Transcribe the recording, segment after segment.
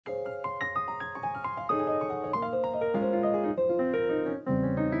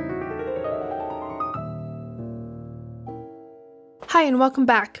Hi and welcome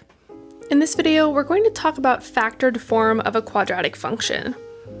back. In this video, we're going to talk about factored form of a quadratic function.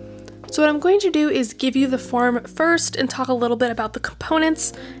 So what I'm going to do is give you the form first and talk a little bit about the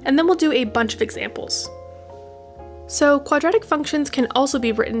components, and then we'll do a bunch of examples. So quadratic functions can also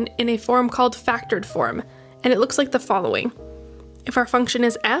be written in a form called factored form, and it looks like the following. If our function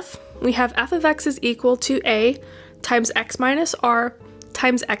is f, we have f of x is equal to a times x minus r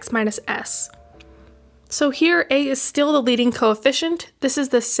times x minus s. So here a is still the leading coefficient. This is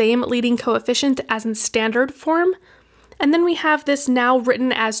the same leading coefficient as in standard form. And then we have this now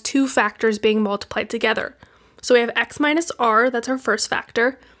written as two factors being multiplied together. So we have x minus r, that's our first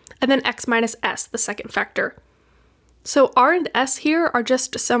factor, and then x minus s, the second factor. So r and s here are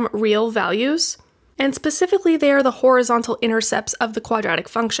just some real values, and specifically they are the horizontal intercepts of the quadratic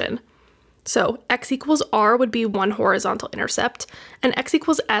function. So x equals r would be one horizontal intercept, and x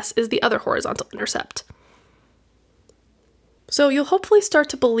equals s is the other horizontal intercept. So you'll hopefully start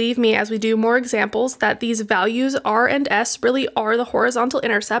to believe me as we do more examples that these values r and s really are the horizontal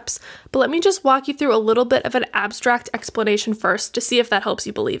intercepts, but let me just walk you through a little bit of an abstract explanation first to see if that helps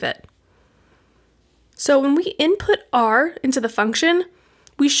you believe it. So when we input r into the function,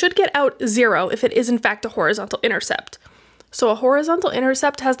 we should get out 0 if it is in fact a horizontal intercept. So a horizontal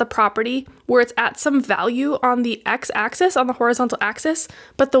intercept has the property where it's at some value on the x-axis, on the horizontal axis,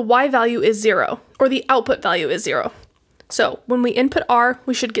 but the y value is 0, or the output value is 0. So when we input r,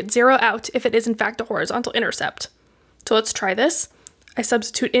 we should get 0 out if it is in fact a horizontal intercept. So let's try this. I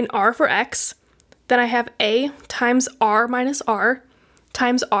substitute in r for x, then I have a times r minus r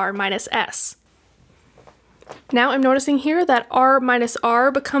times r minus s. Now I'm noticing here that r minus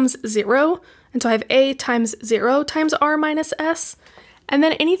r becomes 0, and so I have a times 0 times r minus s, and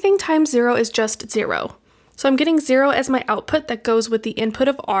then anything times 0 is just 0. So I'm getting 0 as my output that goes with the input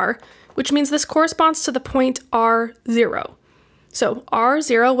of r, which means this corresponds to the point r0. So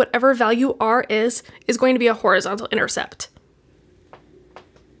r0, whatever value r is going to be a horizontal intercept.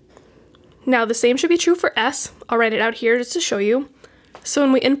 Now the same should be true for s. I'll write it out here just to show you. So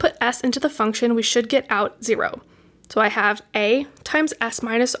when we input s into the function, we should get out 0. So I have a times s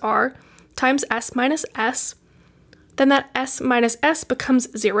minus r times s minus s. Then that s minus s becomes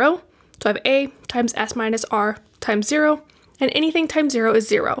 0. So I have a times s minus r times 0, and anything times 0 is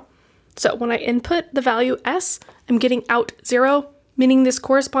 0. So when I input the value s, I'm getting out 0, meaning this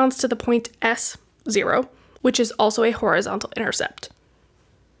corresponds to the point s0, which is also a horizontal intercept.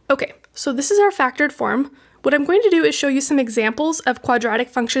 Okay, so this is our factored form. What I'm going to do is show you some examples of quadratic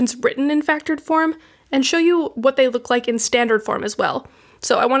functions written in factored form, and show you what they look like in standard form as well.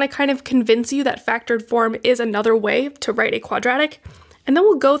 So I want to kind of convince you that factored form is another way to write a quadratic, and then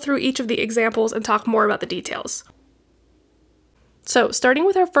we'll go through each of the examples and talk more about the details. So starting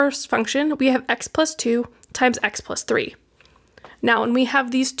with our first function, we have x plus 2 times x plus 3. Now when we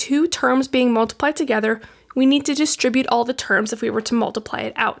have these two terms being multiplied together, we need to distribute all the terms if we were to multiply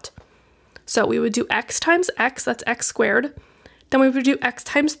it out. So we would do x times x, that's x squared. Then we would do x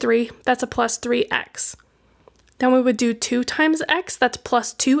times 3, that's a plus 3x. Then we would do 2 times x, that's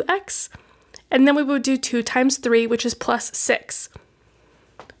plus 2x. And then we would do 2 times 3, which is plus 6.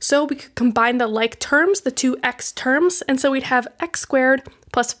 So we could combine the like terms, the two x terms, and so we'd have x squared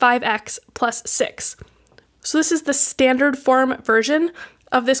plus 5x plus 6. So this is the standard form version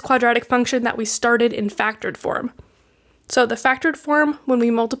of this quadratic function that we started in factored form. So the factored form, when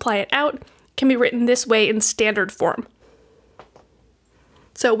we multiply it out, can be written this way in standard form.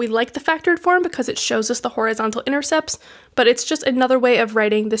 So we like the factored form because it shows us the horizontal intercepts, but it's just another way of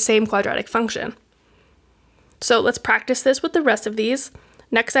writing the same quadratic function. So let's practice this with the rest of these.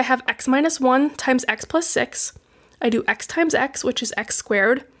 Next I have x minus 1 times x plus 6. I do x times x, which is x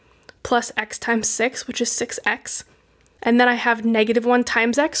squared, plus x times 6, which is 6x. And then I have negative 1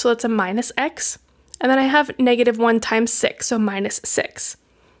 times x, so that's a minus x. And then I have negative 1 times 6, so minus 6.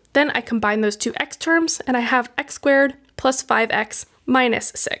 Then I combine those two x terms, and I have x squared plus 5x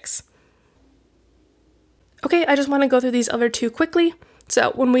minus 6. Okay, I just want to go through these other two quickly.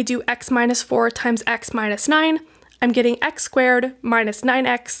 So when we do x minus 4 times x minus 9, I'm getting x squared minus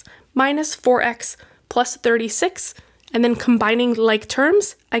 9x minus 4x plus 36, and then combining like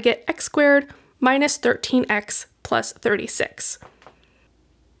terms, I get x squared minus 13x plus 36.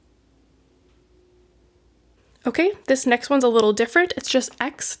 Okay, this next one's a little different. It's just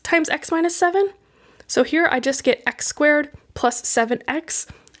x times x minus 7. So here I just get x squared plus 7x,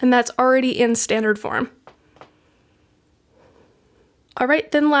 and that's already in standard form. All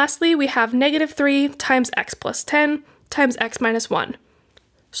right, then lastly, we have negative 3 times x plus 10 times x minus 1.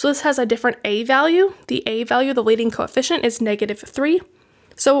 So this has a different a value. The a value, the leading coefficient, is negative 3.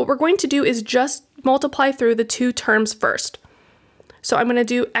 So what we're going to do is just multiply through the two terms first. So I'm going to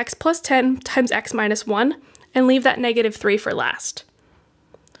do x plus 10 times x minus 1 and leave that negative 3 for last.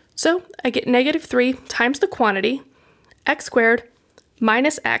 So I get negative 3 times the quantity, x squared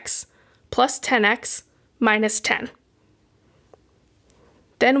minus x plus 10x minus 10.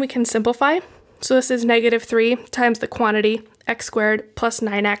 Then we can simplify. So this is negative 3 times the quantity, x squared plus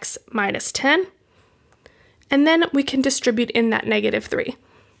 9x minus 10. And then we can distribute in that negative 3.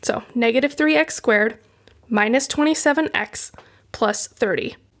 So negative 3x squared minus 27x plus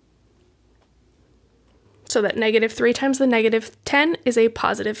 30. So that negative 3 times the negative 10 is a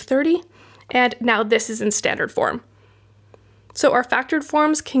positive 30. And now this is in standard form. So our factored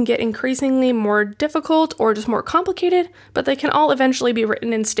forms can get increasingly more difficult or just more complicated, but they can all eventually be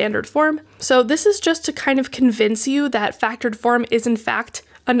written in standard form. So this is just to kind of convince you that factored form is in fact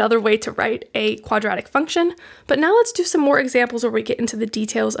another way to write a quadratic function. But now let's do some more examples where we get into the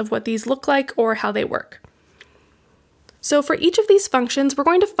details of what these look like or how they work. So for each of these functions, we're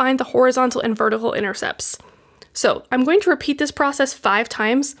going to find the horizontal and vertical intercepts. So I'm going to repeat this process 5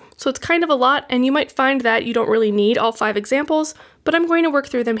 times, so it's kind of a lot, and you might find that you don't really need all 5 examples, but I'm going to work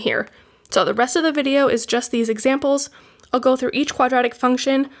through them here. So the rest of the video is just these examples. I'll go through each quadratic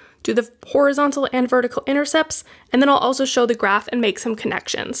function, do the horizontal and vertical intercepts, and then I'll also show the graph and make some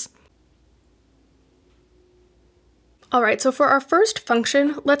connections. Alright, so for our first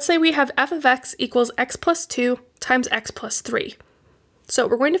function, let's say we have f of x equals x plus 2 times x plus 3. So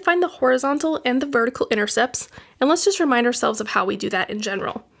we're going to find the horizontal and the vertical intercepts, and let's just remind ourselves of how we do that in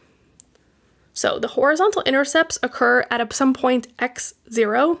general. So the horizontal intercepts occur at some point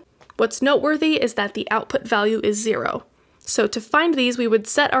x0. What's noteworthy is that the output value is 0. So to find these, we would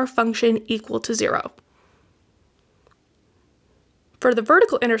set our function equal to 0. For the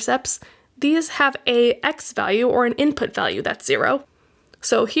vertical intercepts, these have a x value or an input value that's 0.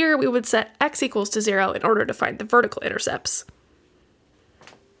 So here we would set x equals to 0 in order to find the vertical intercepts.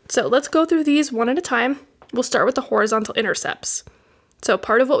 So let's go through these one at a time. We'll start with the horizontal intercepts. So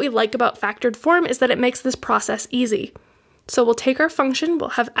part of what we like about factored form is that it makes this process easy. So we'll take our function, we'll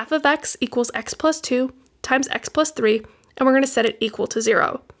have f of x equals x plus 2 times x plus 3, and we're going to set it equal to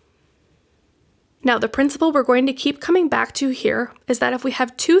 0. Now the principle we're going to keep coming back to here is that if we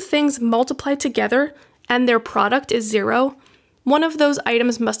have two things multiplied together and their product is 0, one of those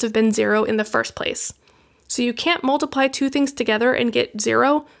items must have been 0 in the first place. So you can't multiply two things together and get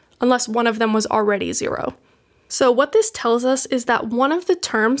 0 unless one of them was already 0. So what this tells us is that one of the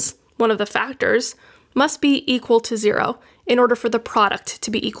terms, one of the factors, must be equal to 0 in order for the product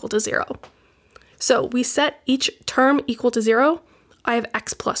to be equal to 0. So we set each term equal to 0. I have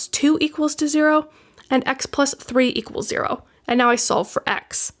x plus 2 equals to 0, and x plus 3 equals 0. And now I solve for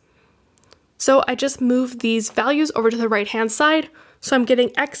x. So I just move these values over to the right-hand side, so I'm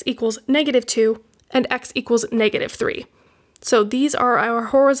getting x equals negative 2 and x equals negative 3. So these are our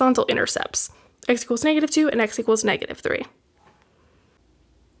horizontal intercepts. X equals negative 2 and x equals negative 3.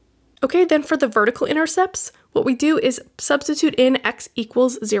 Okay, then for the vertical intercepts, what we do is substitute in x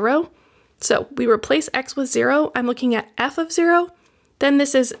equals 0. So we replace x with 0. I'm looking at f of 0. Then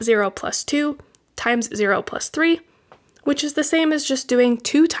this is 0 plus 2 times 0 plus 3, which is the same as just doing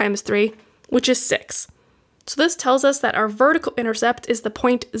 2 times 3, which is 6. So this tells us that our vertical intercept is the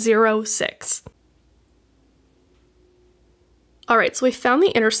point 0, 6. Alright, so we found the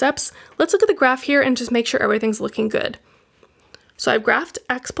intercepts. Let's look at the graph here and just make sure everything's looking good. So I've graphed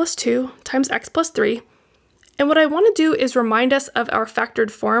x plus 2 times x plus 3, and what I want to do is remind us of our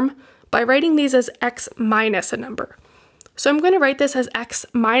factored form by writing these as x minus a number. So I'm going to write this as x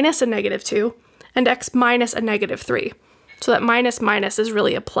minus a negative 2 and x minus a negative 3. So that minus minus is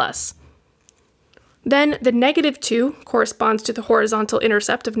really a plus. Then the negative 2 corresponds to the horizontal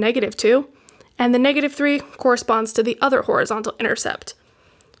intercept of negative 2, and the negative 3 corresponds to the other horizontal intercept.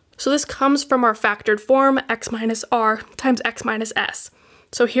 So this comes from our factored form, x minus r times x minus s.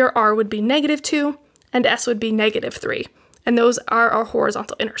 So here r would be negative 2, and s would be negative 3, and those are our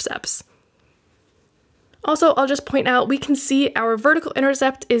horizontal intercepts. Also, I'll just point out we can see our vertical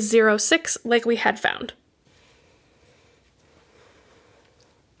intercept is 0, 6, like we had found.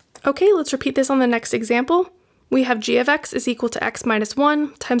 Okay, let's repeat this on the next example. We have g of x is equal to x minus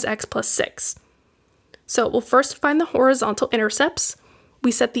 1 times x plus 6. So we'll first find the horizontal intercepts.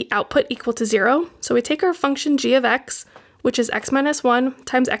 We set the output equal to 0, so we take our function g of x, which is x minus 1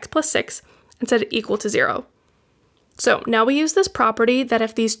 times x plus 6, and set it equal to 0. So now we use this property that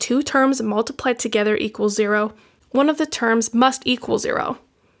if these two terms multiplied together equals 0, one of the terms must equal 0.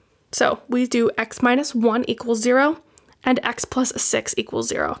 So we do x minus 1 equals 0, and x plus 6 equals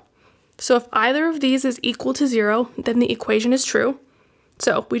 0. So if either of these is equal to 0, then the equation is true.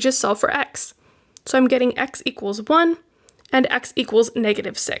 So we just solve for x. So I'm getting x equals 1, and x equals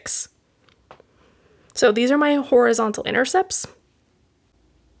 -6. So these are my horizontal intercepts.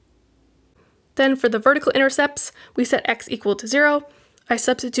 Then for the vertical intercepts, we set x equal to 0. I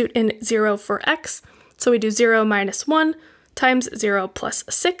substitute in 0 for x, so we do 0 minus 1 times 0 plus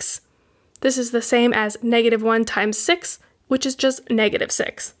 6. This is the same as -1 times 6, which is just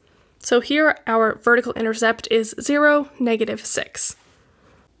 -6. So here our vertical intercept is 0, -6.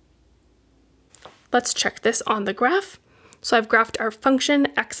 Let's check this on the graph. So I've graphed our function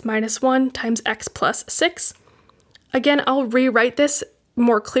x minus 1 times x plus 6. Again, I'll rewrite this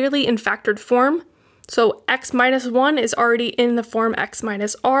more clearly in factored form. So x minus 1 is already in the form x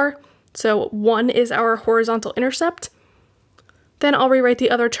minus r, so 1 is our horizontal intercept. Then I'll rewrite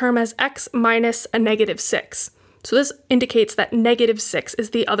the other term as x minus a -6. So this indicates that -6 is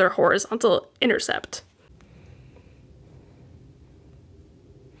the other horizontal intercept.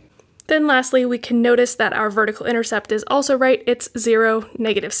 Then lastly, we can notice that our vertical intercept is also right. It's 0,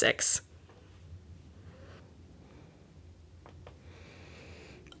 -6.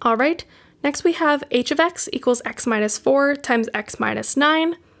 All right, next we have h of x equals x minus 4 times x minus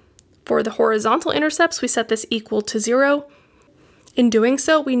 9. For the horizontal intercepts, we set this equal to 0. In doing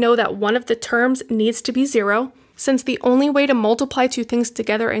so, we know that one of the terms needs to be 0, since the only way to multiply two things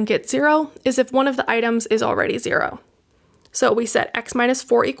together and get 0 is if one of the items is already 0. So we set x minus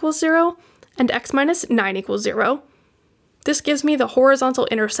 4 equals 0 and x minus 9 equals 0. This gives me the horizontal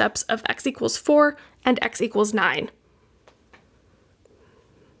intercepts of x equals 4 and x equals 9.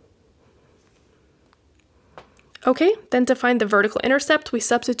 Okay, then to find the vertical intercept, we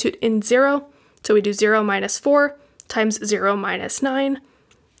substitute in 0. So we do 0 minus 4 times 0 minus 9.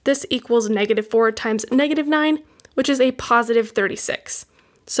 This equals -4 times -9, which is a positive 36.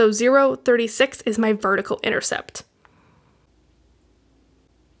 So 0, 36 is my vertical intercept.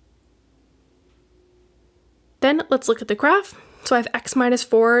 Then let's look at the graph. So I have x minus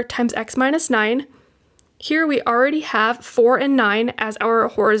 4 times x minus 9. Here we already have 4 and 9 as our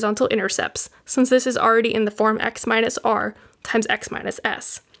horizontal intercepts, since this is already in the form x minus r times x minus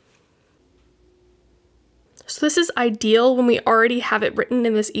s. So this is ideal when we already have it written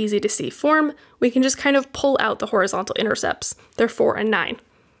in this easy to see form. We can just kind of pull out the horizontal intercepts. They're 4 and 9.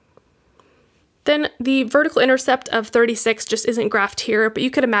 Then the vertical intercept of 36 just isn't graphed here, but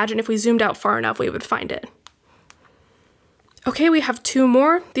you could imagine if we zoomed out far enough, we would find it. Okay, we have two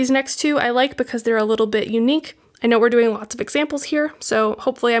more. These next two I like because they're a little bit unique. I know we're doing lots of examples here, so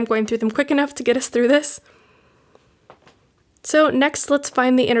hopefully I'm going through them quick enough to get us through this. So next, let's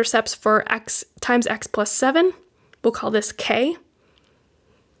find the intercepts for x times x plus 7. We'll call this k.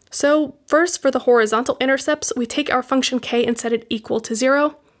 So first, for the horizontal intercepts, we take our function k and set it equal to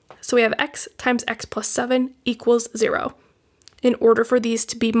 0. So we have x times x plus 7 equals 0. In order for these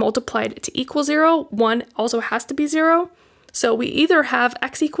to be multiplied to equal 0, 1 also has to be 0. So we either have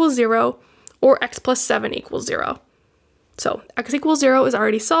x equals 0 or x plus 7 equals 0. So x equals 0 is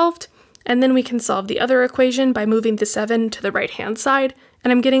already solved, and then we can solve the other equation by moving the 7 to the right-hand side,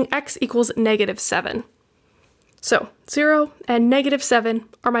 and I'm getting x equals -7. So 0 and -7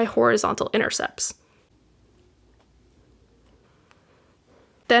 are my horizontal intercepts.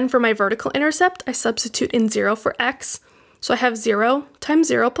 Then for my vertical intercept, I substitute in 0 for x. So I have 0 times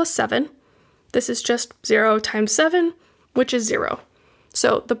 0 plus 7. This is just 0 times 7, which is 0.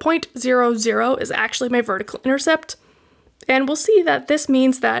 So the point 0, 0 is actually my vertical intercept. And we'll see that this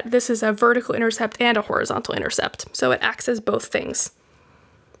means that this is a vertical intercept and a horizontal intercept. So it acts as both things.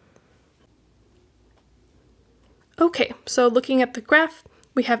 Okay, so looking at the graph,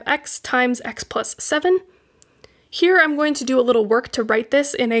 we have x times x plus 7. Here I'm going to do a little work to write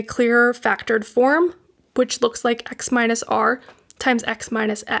this in a clearer factored form, which looks like x minus r times x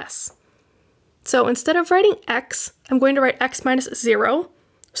minus s. So instead of writing x, I'm going to write x minus 0.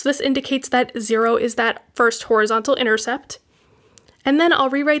 So this indicates that 0 is that first horizontal intercept. And then I'll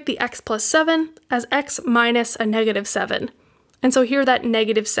rewrite the x plus 7 as x minus a -7. And so here that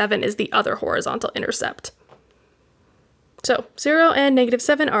 -7 is the other horizontal intercept. So 0 and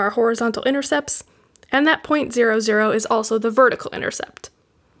 -7 are our horizontal intercepts, and that point 0, 0 is also the vertical intercept.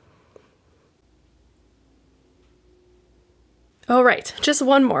 All right, just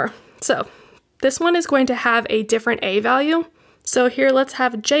one more. So this one is going to have a different a value. So here let's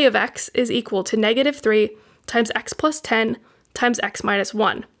have j of x is equal to -3 times x plus 10 times x minus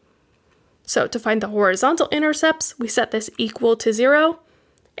 1. So to find the horizontal intercepts, we set this equal to 0.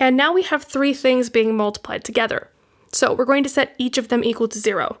 And now we have three things being multiplied together. So we're going to set each of them equal to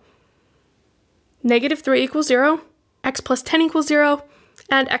 0. -3 equals 0, x plus 10 equals 0,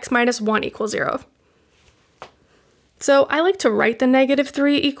 and x minus 1 equals 0. So I like to write the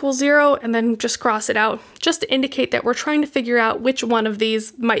 -3 equals 0 and then just cross it out, just to indicate that we're trying to figure out which one of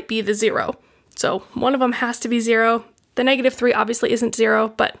these might be the 0. So one of them has to be 0. The -3 obviously isn't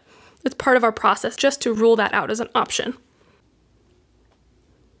 0, but it's part of our process just to rule that out as an option.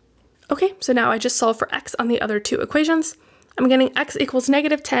 Okay, so now I just solve for x on the other two equations. I'm getting x equals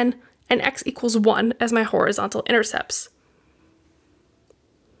 -10 and x equals 1 as my horizontal intercepts.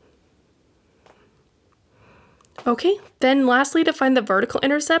 Okay, then lastly, to find the vertical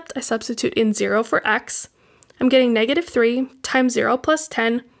intercept, I substitute in 0 for x. I'm getting -3 times 0 plus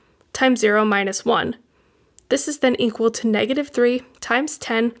 10 times 0 minus 1. This is then equal to -3 times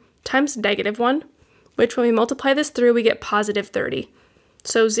 10 times -1, which when we multiply this through, we get positive 30.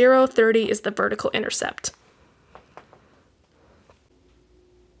 So 0, 30 is the vertical intercept.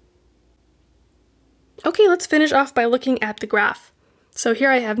 Okay, let's finish off by looking at the graph. So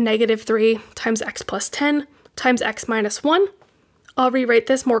here I have -3 times x plus 10 times x minus 1. I'll rewrite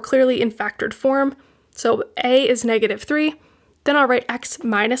this more clearly in factored form. So a is -3, then I'll write x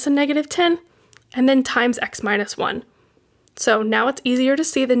minus a -10, and then times x minus 1. So now it's easier to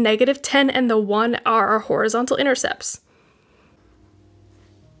see the -10 and the 1 are our horizontal intercepts.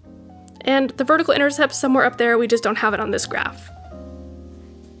 And the vertical intercept's somewhere up there, we just don't have it on this graph.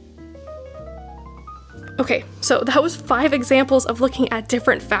 Okay, so that was 5 examples of looking at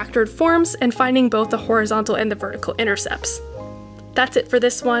different factored forms and finding both the horizontal and the vertical intercepts. That's it for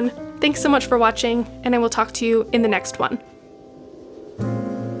this one. Thanks so much for watching, and I will talk to you in the next one.